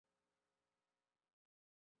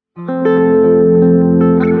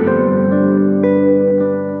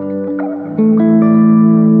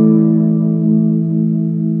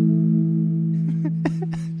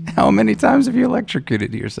How many times have you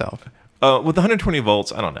electrocuted yourself? With 120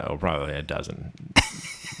 volts, I don't know, probably a dozen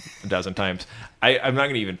times. I'm not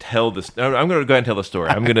going to even tell this. I'm going to go ahead and tell the story.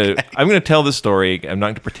 I'm going to tell the story. I'm not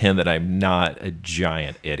going to pretend that I'm not a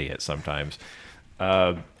giant idiot sometimes.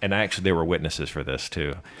 And actually, there were witnesses for this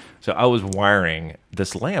too. So I was wiring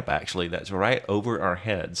this lamp actually that's right over our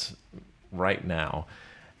heads right now.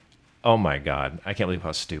 Oh my God! I can't believe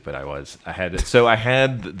how stupid I was. I had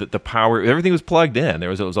the power. Everything was plugged in. It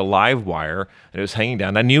was a live wire, and it was hanging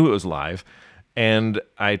down. I knew it was live, and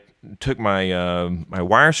I took my my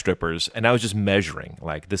wire strippers, and I was just measuring.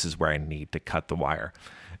 Like, this is where I need to cut the wire,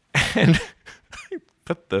 and I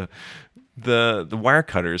put the wire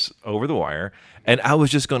cutters over the wire, and I was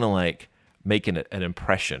just gonna like make an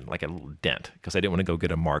impression, like a little dent, because I didn't want to go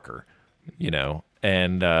get a marker,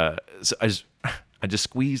 And so I just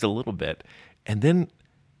squeezed a little bit, and then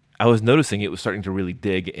I was noticing it was starting to really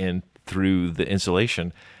dig in through the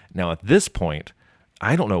insulation. Now, at this point,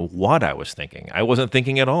 I don't know what I was thinking. I wasn't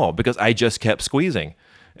thinking at all because I just kept squeezing,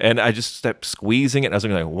 and I just kept squeezing it. And I was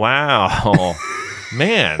like, wow,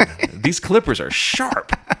 man, these clippers are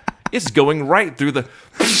sharp. It's going right through the...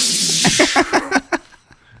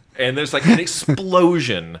 And there's like an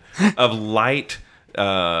explosion of light.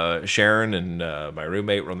 Sharon and my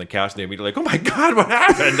roommate were on the couch, and they were like, "Oh my God, what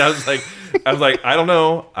happened?" I was like, I don't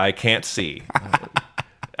know, I can't see.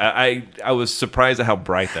 I was surprised at how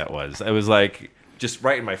bright that was. It was like just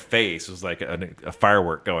right in my face. It was like a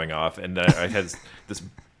firework going off, and I had this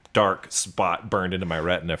dark spot burned into my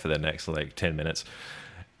retina for the next like 10 minutes,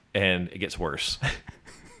 and it gets worse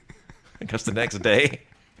because the next day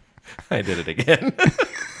I did it again.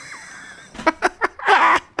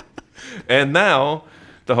 And now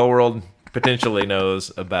the whole world potentially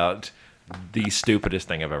knows about the stupidest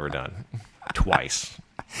thing I've ever done. Twice.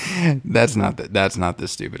 That's not the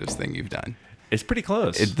stupidest thing you've done. It's pretty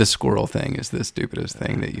close. The squirrel thing is the stupidest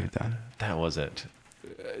thing that you've done. That wasn't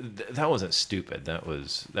stupid. That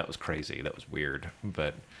was crazy. That was weird.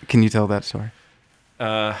 But can you tell that story?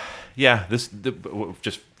 Yeah.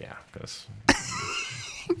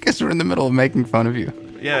 Because we're in the middle of making fun of you.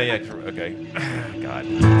 Yeah. Okay. God.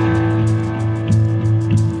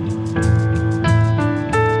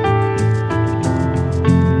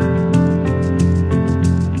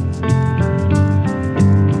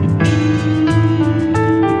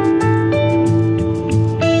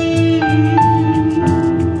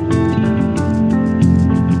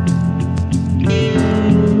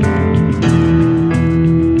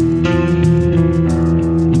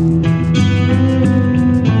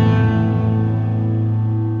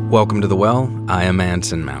 Welcome to The Well. I am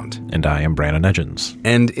Anson Mount. And I am Brandon Edgens.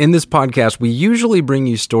 And in this podcast, we usually bring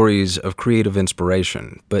you stories of creative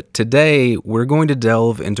inspiration. But today, we're going to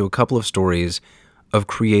delve into a couple of stories of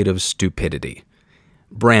creative stupidity.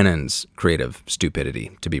 Brandon's creative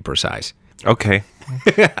stupidity, to be precise. Okay.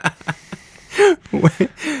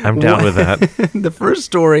 I'm down with that. The first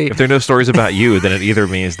story... If there are no stories about you, then it either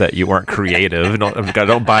means that you aren't creative.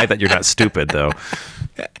 Don't buy that you're not stupid, though.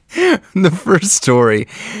 The first story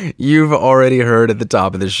you've already heard at the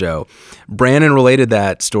top of the show. Brandon related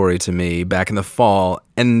that story to me back in the fall,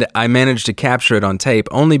 and I managed to capture it on tape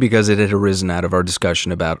only because it had arisen out of our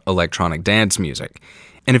discussion about electronic dance music.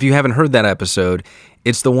 And if you haven't heard that episode,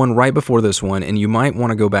 it's the one right before this one, and you might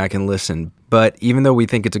want to go back and listen. But even though we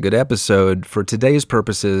think it's a good episode, for today's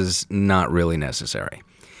purposes, not really necessary.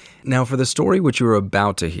 Now, for the story which you're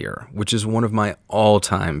about to hear, which is one of my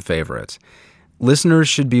all-time favorites, listeners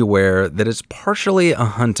should be aware that it's partially a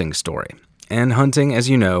hunting story. And hunting, as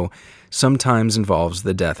you know, sometimes involves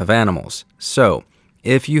the death of animals. So,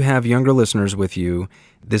 if you have younger listeners with you,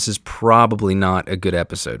 this is probably not a good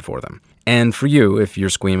episode for them. And for you, if you're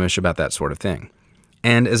squeamish about that sort of thing.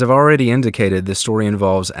 And as I've already indicated, this story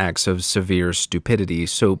involves acts of severe stupidity,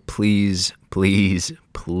 so please, please,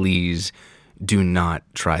 please do not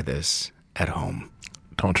try this at home.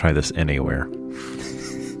 Don't try this anywhere.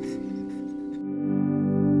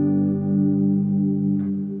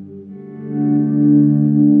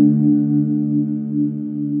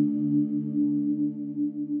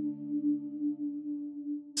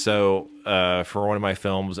 So, for one of my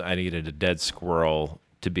films, I needed a dead squirrel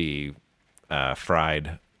to be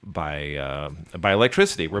fried by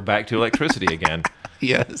electricity. We're back to electricity again.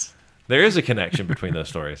 Yes. There is a connection between those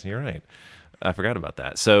stories. You're right. I forgot about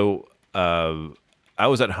that. So, I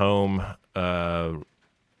was at home. I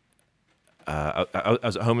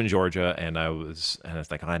was at home in Georgia, and I was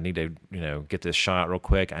like, oh, I need to, get this shot real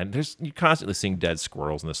quick. And you constantly seeing dead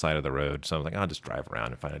squirrels on the side of the road. So I was like, I'll just drive around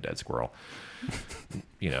and find a dead squirrel,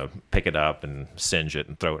 pick it up and singe it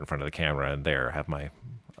and throw it in front of the camera, and there have my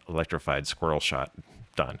electrified squirrel shot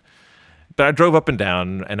done. But I drove up and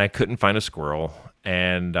down, and I couldn't find a squirrel.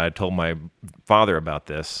 And I told my father about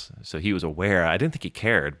this, so he was aware. I didn't think he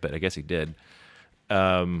cared, but I guess he did.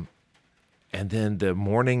 And then the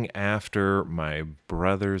morning after my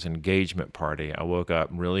brother's engagement party, I woke up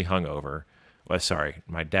really hungover. Well, sorry,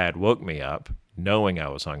 my dad woke me up knowing I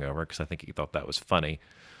was hungover because I think he thought that was funny.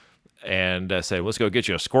 And said, "Let's go get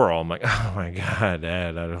you a squirrel." I'm like, "Oh my God,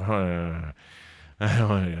 Dad, I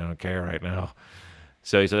don't care right now."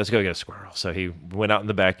 So he said, "Let's go get a squirrel." So he went out in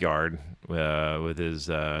the backyard with his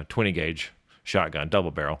 20 gauge shotgun, double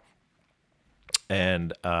barrel,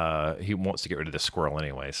 and he wants to get rid of this squirrel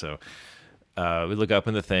anyway. So we look up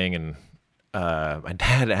in the thing, and my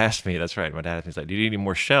dad asked me. That's right, my dad asked me, he's like, "Do you need any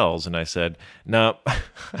more shells?" And I said, "No,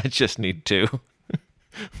 I just need two."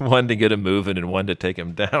 One to get him moving and one to take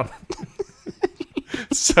him down.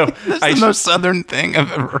 So that's the most Southern thing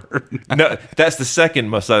I've ever heard. No, that's the second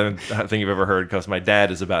most Southern thing you've ever heard, because my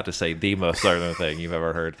dad is about to say the most Southern thing you've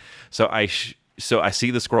ever heard. So I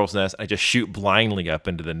see the squirrel's nest. I just shoot blindly up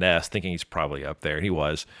into the nest, thinking he's probably up there. He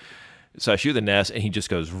was. So I shoot the nest, and he just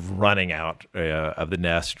goes running out of the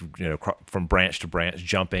nest, from branch to branch,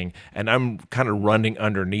 jumping. And I'm kind of running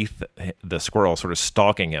underneath the squirrel, sort of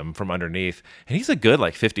stalking him from underneath. And he's a good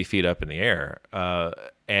 50 feet up in the air.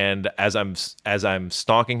 And as I'm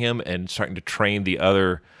stalking him and starting to train the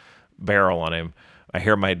other barrel on him, I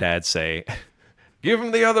hear my dad say, "Give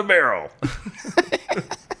him the other barrel."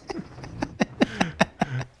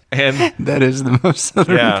 And that is the most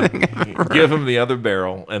Southern thing I've ever heard. Give him the other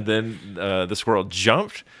barrel. And then the squirrel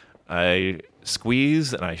jumped. I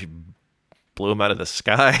squeezed, and I blew him out of the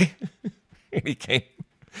sky. And he came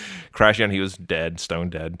crashing down. He was dead, stone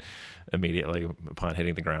dead, immediately upon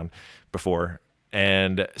hitting the ground before.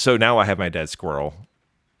 And so now I have my dead squirrel.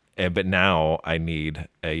 But now I need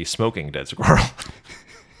a smoking dead squirrel.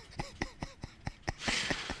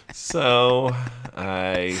 So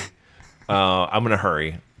I'm going to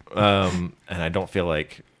hurry. And I don't feel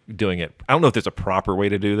like doing it. I don't know if there's a proper way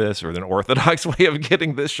to do this or an orthodox way of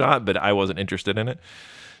getting this shot, but I wasn't interested in it.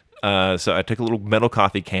 So I took a little metal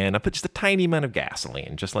coffee can. I put just a tiny amount of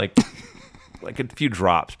gasoline, just like a few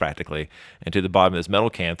drops practically, into the bottom of this metal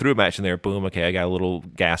can. Threw a match in there. Boom. Okay, I got a little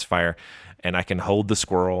gas fire, and I can hold the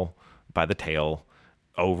squirrel by the tail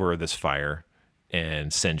over this fire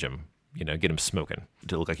and singe him. Get him smoking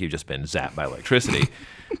to look like he'd just been zapped by electricity.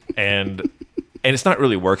 And it's not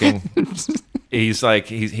really working. He's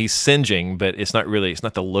singeing, but it's not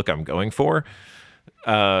the look I'm going for.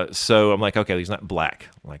 So I'm like, okay, he's not black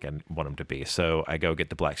like I want him to be. So I go get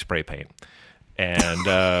the black spray paint, and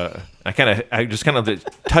I just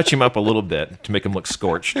touch him up a little bit to make him look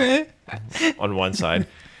scorched on one side.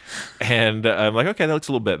 And I'm like, okay, that looks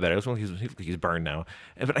a little bit better. He's burned now.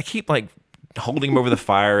 But I keep holding him over the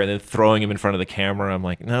fire and then throwing him in front of the camera. I'm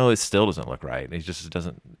like, no, it still doesn't look right. It just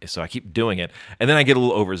doesn't. So I keep doing it. And then I get a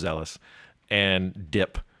little overzealous and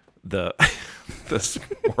dip the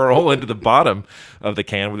squirrel into the bottom of the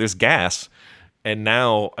can where there's gas. And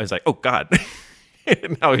now I was like, oh God.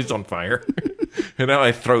 And now he's on fire. And now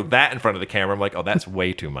I throw that in front of the camera. I'm like, oh, that's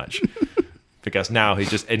way too much. Because now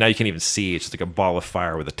and now you can't even see. It's just like a ball of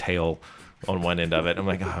fire with a tail on one end of it. I'm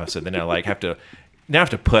like, oh, so then I have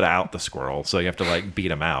to put out the squirrel. So you have to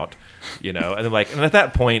beat him out, and then and at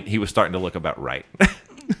that point he was starting to look about right.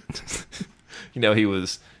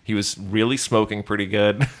 He was really smoking pretty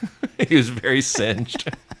good. He was very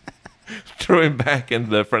singed. Threw him back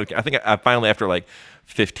in the front. I think I finally, after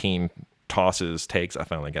 15 takes, I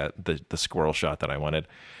finally got the squirrel shot that I wanted.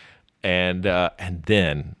 And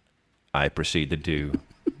then I proceed to do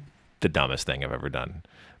the dumbest thing I've ever done,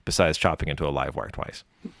 besides chopping into a live wire twice.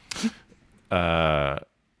 I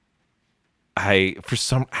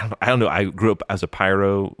don't know. I grew up as a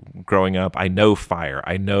pyro growing up. I know fire.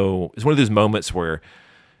 I know it's one of those moments where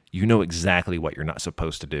you know exactly what you're not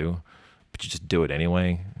supposed to do, but you just do it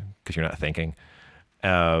anyway because you're not thinking.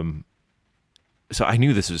 So I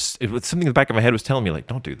knew it was something in the back of my head was telling me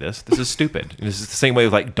don't do this. This is stupid. And this is the same way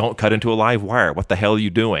of don't cut into a live wire. What the hell are you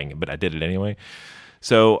doing? But I did it anyway.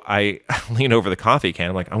 So I lean over the coffee can.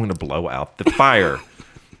 I'm like, I'm going to blow out the fire,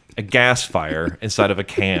 a gas fire inside of a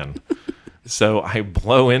can. So I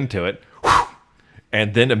blow into it,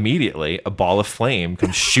 and then immediately a ball of flame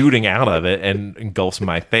comes shooting out of it and engulfs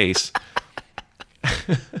my face.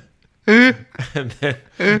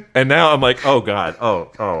 And now I'm like, oh God,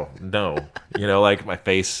 oh no, my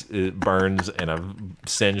face burns and I've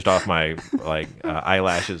singed off my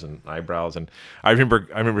eyelashes and eyebrows. And I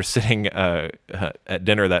remember sitting at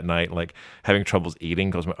dinner that night, having troubles eating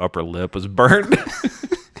because my upper lip was burned.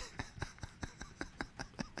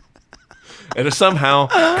 And somehow,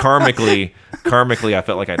 karmically, karmically, I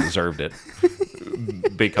felt like I deserved it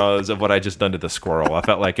because of what I just done to the squirrel. I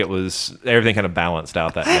felt like it was everything kind of balanced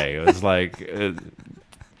out that day. It was like the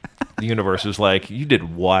universe was like, you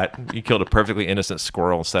did what? You killed a perfectly innocent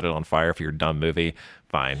squirrel and set it on fire for your dumb movie.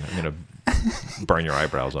 Fine, I'm gonna burn your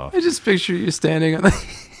eyebrows off. I just picture you standing on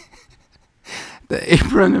the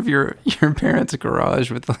apron of your parents'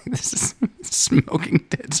 garage with like this smoking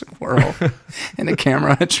dead squirrel and a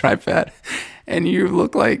camera on a tripod, and you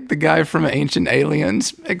look like the guy from Ancient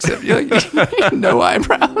Aliens, except you like no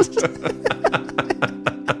eyebrows.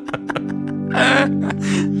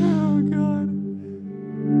 Oh God.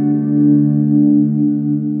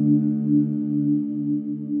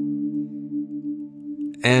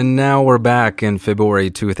 And now we're back in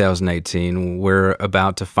February 2018. We're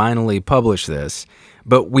about to finally publish this,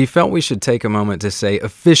 but we felt we should take a moment to say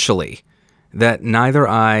officially that neither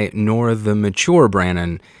I nor the mature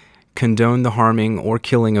Brannon condone the harming or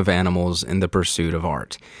killing of animals in the pursuit of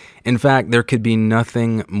art. In fact, there could be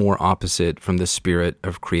nothing more opposite from the spirit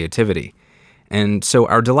of creativity. And so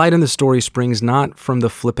our delight in the story springs not from the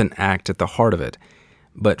flippant act at the heart of it,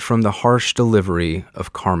 but from the harsh delivery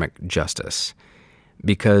of karmic justice.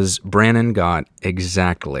 Because Brannon got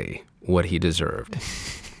exactly what he deserved.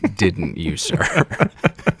 Didn't you, sir?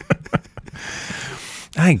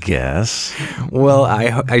 I guess. Well,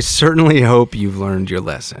 I certainly hope you've learned your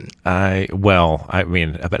lesson. I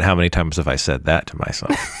mean, but how many times have I said that to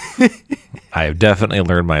myself? I have definitely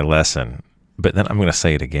learned my lesson, but then I'm going to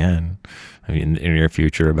say it again. I mean, in your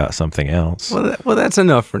future about something else. Well, that's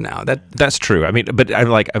enough for now. That's true. I mean, but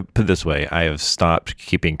I put it this way: I have stopped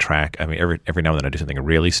keeping track. I mean, every now and then I do something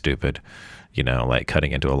really stupid, like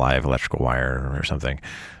cutting into a live electrical wire or something.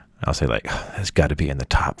 I'll say like, "It's got to be in the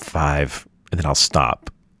top 5," and then I'll stop.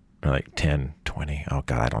 Or like 10, 20. Oh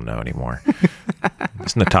God, I don't know anymore.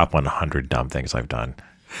 It's in the top 100 dumb things I've done.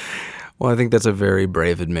 Well, I think that's a very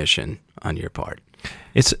brave admission on your part.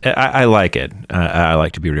 I like it. I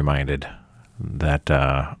like to be reminded that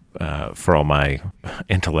for all my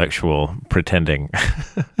intellectual pretending,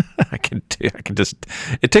 I can just,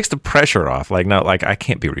 it takes the pressure off. Like, not like I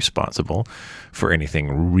can't be responsible for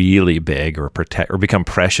anything really big or protect or become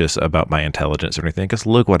precious about my intelligence or anything. Because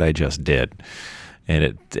look what I just did,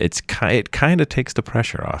 and it kind of takes the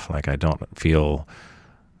pressure off. Like I don't feel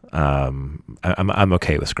I'm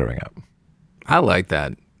okay with screwing up. I like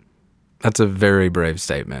that. That's a very brave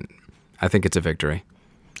statement. I think it's a victory.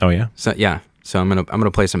 Oh yeah. So yeah. So I'm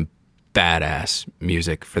gonna play some badass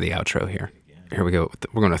music for the outro here. Here we go.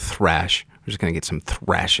 We're gonna thrash. We're just gonna get some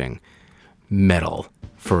thrashing metal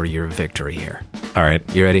for your victory here. All right.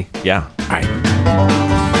 You ready? Yeah. All right.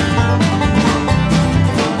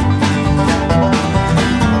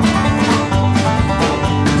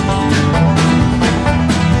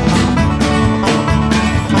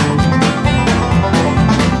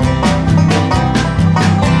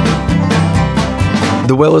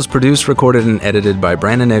 The Well is produced, recorded, and edited by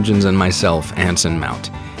Brandon Edgens and myself, Anson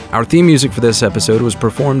Mount. Our theme music for this episode was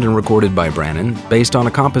performed and recorded by Brannon, based on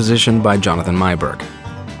a composition by Jonathan Myberg.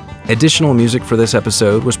 Additional music for this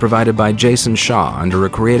episode was provided by Jason Shaw under a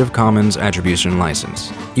Creative Commons Attribution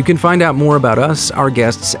License. You can find out more about us, our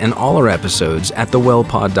guests, and all our episodes at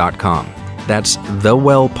thewellpod.com. That's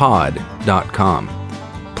thewellpod.com.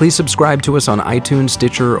 Please subscribe to us on iTunes,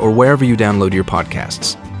 Stitcher, or wherever you download your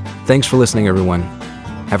podcasts. Thanks for listening, everyone.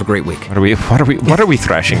 Have a great week. What are we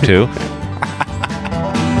thrashing to?